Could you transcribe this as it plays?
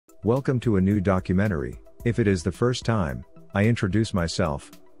Welcome to a new documentary. If it is the first time, I introduce myself.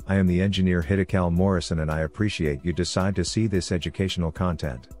 I am the engineer Hiddekel Morrison and I appreciate you decide to see this educational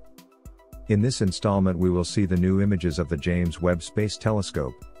content. In this installment we will see the new images of the James Webb Space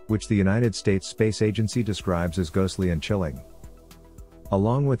Telescope, which the United States Space Agency describes as ghostly and chilling.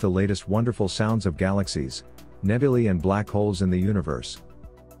 Along with the latest wonderful sounds of galaxies, nebulae and black holes in the universe.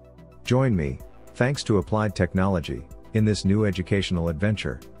 Join me, thanks to applied technology, in this new educational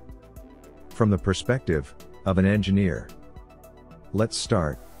adventure. From the perspective of an engineer. Let's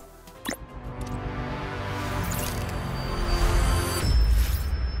start.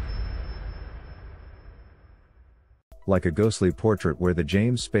 Like a ghostly portrait where the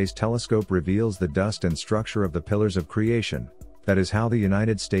James Space Telescope reveals the dust and structure of the pillars of creation, that is how the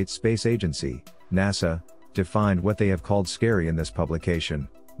United States Space Agency, NASA, defined what they have called scary in this publication,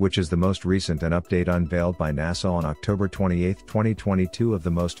 which is the most recent and update unveiled by NASA on October 28, 2022 of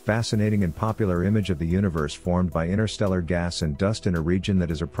the most fascinating and popular image of the universe formed by interstellar gas and dust in a region that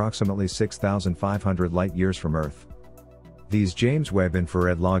is approximately 6,500 light-years from Earth. These James Webb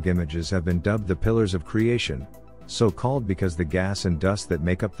infrared log images have been dubbed the pillars of creation, so called because the gas and dust that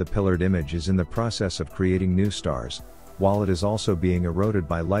make up the pillared image is in the process of creating new stars, while it is also being eroded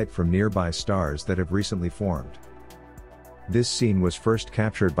by light from nearby stars that have recently formed. This scene was first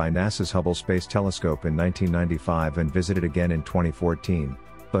captured by NASA's Hubble Space Telescope in 1995 and visited again in 2014,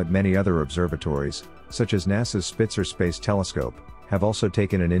 but many other observatories, such as NASA's Spitzer Space Telescope, have also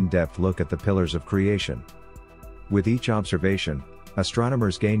taken an in-depth look at the pillars of creation. With each observation,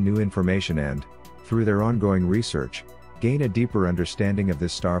 astronomers gain new information and, through their ongoing research, gain a deeper understanding of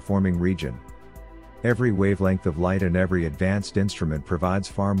this star-forming region. Every wavelength of light and every advanced instrument provides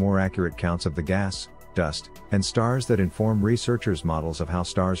far more accurate counts of the gas, dust, and stars that inform researchers' models of how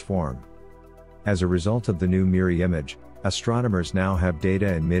stars form. As a result of the new MIRI image, astronomers now have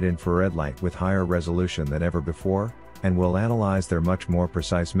data in mid-infrared light with higher resolution than ever before, and will analyze their much more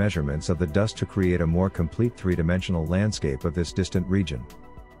precise measurements of the dust to create a more complete three-dimensional landscape of this distant region.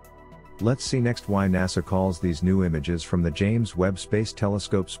 Let's see next why NASA calls these new images from the James Webb Space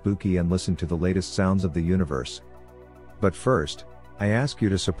Telescope spooky and listen to the latest sounds of the universe. But first, I ask you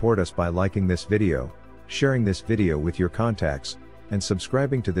to support us by liking this video, sharing this video with your contacts, and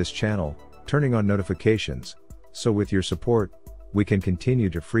subscribing to this channel, turning on notifications, so with your support, we can continue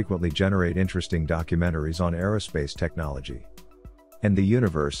to frequently generate interesting documentaries on aerospace technology and the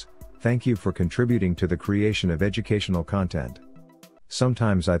universe. Thank you for contributing to the creation of educational content.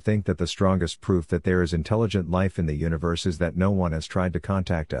 Sometimes I think that the strongest proof that there is intelligent life in the universe is that no one has tried to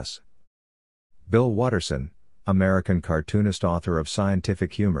contact us. Bill Watterson, American cartoonist, author of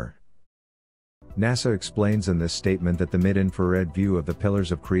Scientific Humor. NASA explains in this statement that the mid-infrared view of the pillars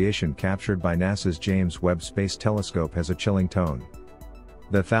of creation captured by NASA's James Webb Space Telescope has a chilling tone.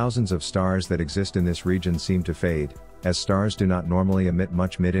 The thousands of stars that exist in this region seem to fade, as stars do not normally emit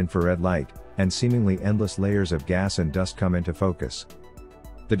much mid-infrared light, and seemingly endless layers of gas and dust come into focus.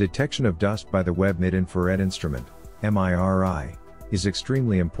 The detection of dust by the Webb Mid-Infrared Instrument, MIRI, is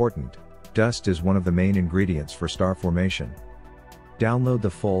extremely important. Dust is one of the main ingredients for star formation. Download the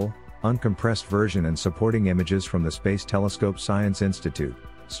full, uncompressed version and supporting images from the Space Telescope Science Institute,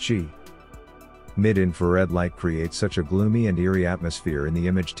 STScI. Mid-infrared light creates such a gloomy and eerie atmosphere in the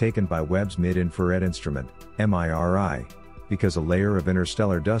image taken by Webb's Mid-Infrared Instrument, MIRI, because a layer of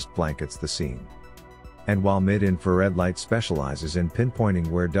interstellar dust blankets the scene. And while mid-infrared light specializes in pinpointing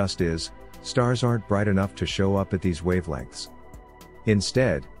where dust is, stars aren't bright enough to show up at these wavelengths.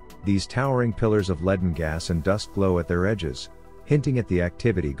 Instead, these towering pillars of leaden gas and dust glow at their edges, hinting at the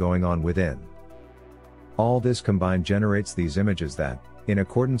activity going on within. All this combined generates these images that, in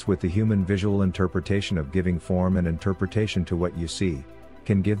accordance with the human visual interpretation of giving form and interpretation to what you see,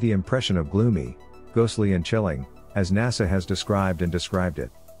 can give the impression of gloomy, ghostly and chilling, as NASA has described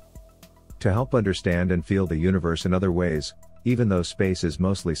it. To help understand and feel the universe in other ways, even though space is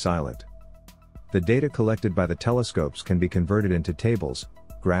mostly silent. The data collected by the telescopes can be converted into tables,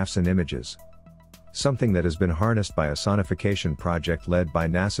 graphs and images. Something that has been harnessed by a sonification project led by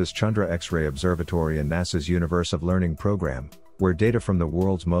NASA's Chandra X-ray Observatory and NASA's Universe of Learning program, where data from the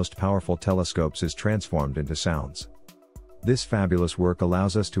world's most powerful telescopes is transformed into sounds. This fabulous work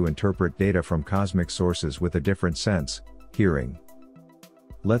allows us to interpret data from cosmic sources with a different sense, hearing.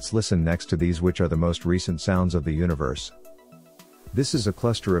 Let's listen next to these, which are the most recent sounds of the universe. This is a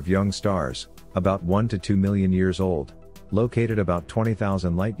cluster of young stars, about 1 to 2 million years old, located about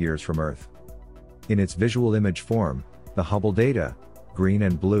 20,000 light-years from Earth. In its visual image form, the Hubble data, green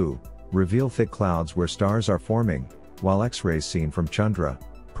and blue, reveal thick clouds where stars are forming, while X-rays seen from Chandra,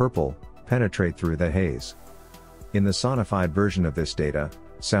 purple, penetrate through the haze. In the sonified version of this data,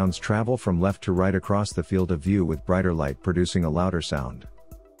 Sounds travel from left to right across the field of view with brighter light producing a louder sound.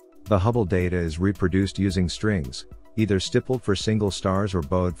 The Hubble data is reproduced using strings, either stippled for single stars or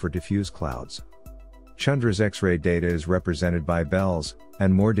bowed for diffuse clouds. Chandra's X-ray data is represented by bells,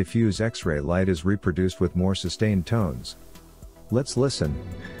 and more diffuse X-ray light is reproduced with more sustained tones. Let's listen.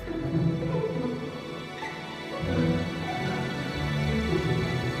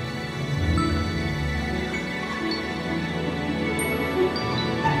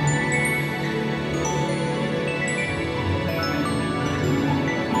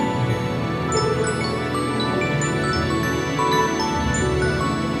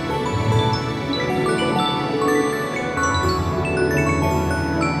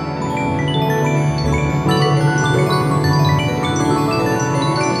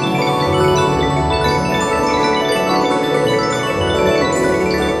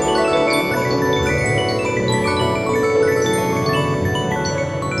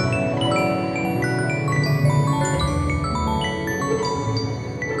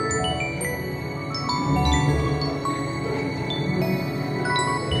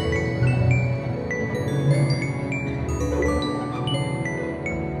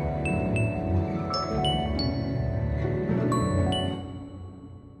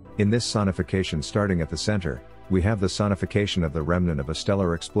 In this sonification starting at the center, we have the sonification of the remnant of a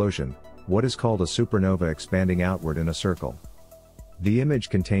stellar explosion, what is called a supernova expanding outward in a circle. The image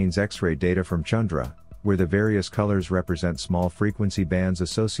contains X-ray data from Chandra, where the various colors represent small frequency bands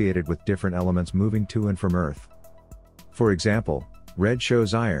associated with different elements moving to and from Earth. For example, red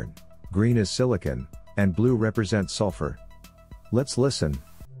shows iron, green is silicon, and blue represents sulfur. Let's listen.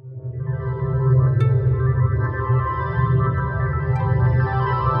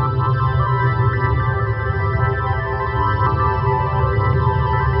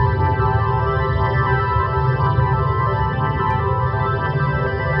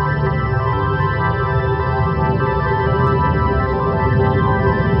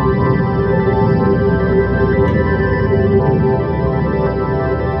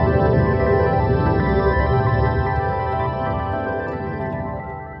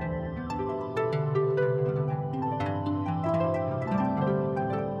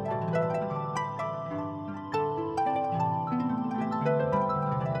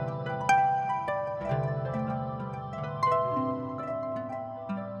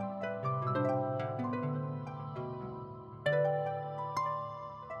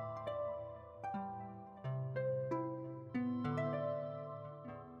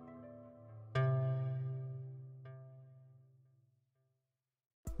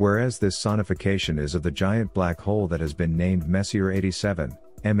 Whereas this sonification is of the giant black hole that has been named Messier 87,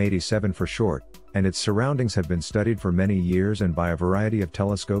 M87 for short, and its surroundings have been studied for many years and by a variety of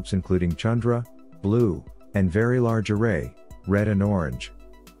telescopes including Chandra, Blue, and Very Large Array, Red and Orange.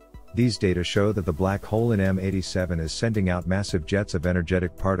 These data show that the black hole in M87 is sending out massive jets of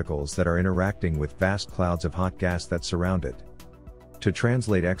energetic particles that are interacting with vast clouds of hot gas that surround it. To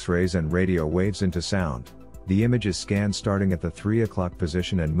translate X-rays and radio waves into sound, the image is scanned starting at the 3 o'clock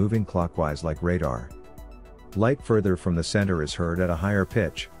position and moving clockwise like radar. Light further from the center is heard at a higher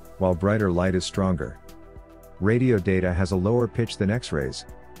pitch, while brighter light is stronger. Radio data has a lower pitch than X-rays,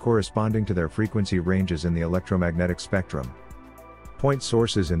 corresponding to their frequency ranges in the electromagnetic spectrum. Point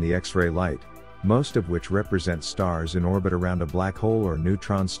sources in the X-ray light, most of which represent stars in orbit around a black hole or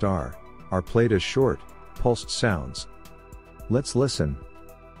neutron star, are played as short, pulsed sounds. Let's listen.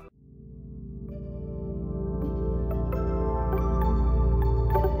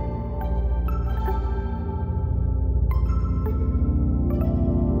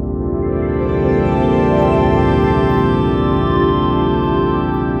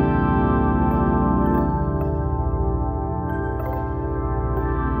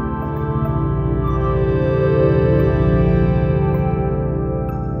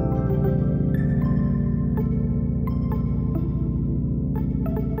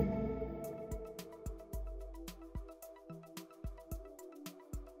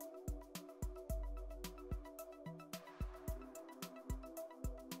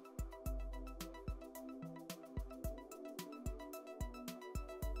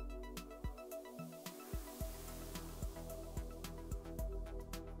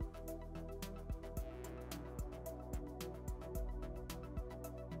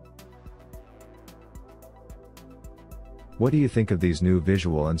 What do you think of these new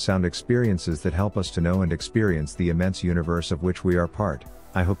visual and sound experiences that help us to know and experience the immense universe of which we are part?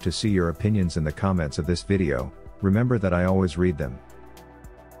 I hope to see your opinions in the comments of this video. Remember that I always read them.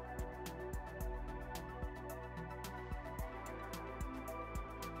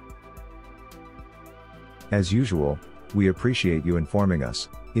 As usual, we appreciate you informing us.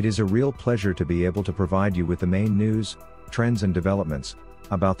 It is a real pleasure to be able to provide you with the main news, trends and developments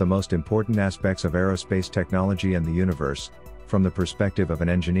about the most important aspects of aerospace technology and the universe, from the perspective of an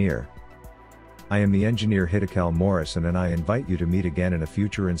engineer. I am the engineer Hiddekel Morrison, and I invite you to meet again in a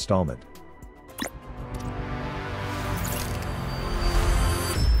future installment.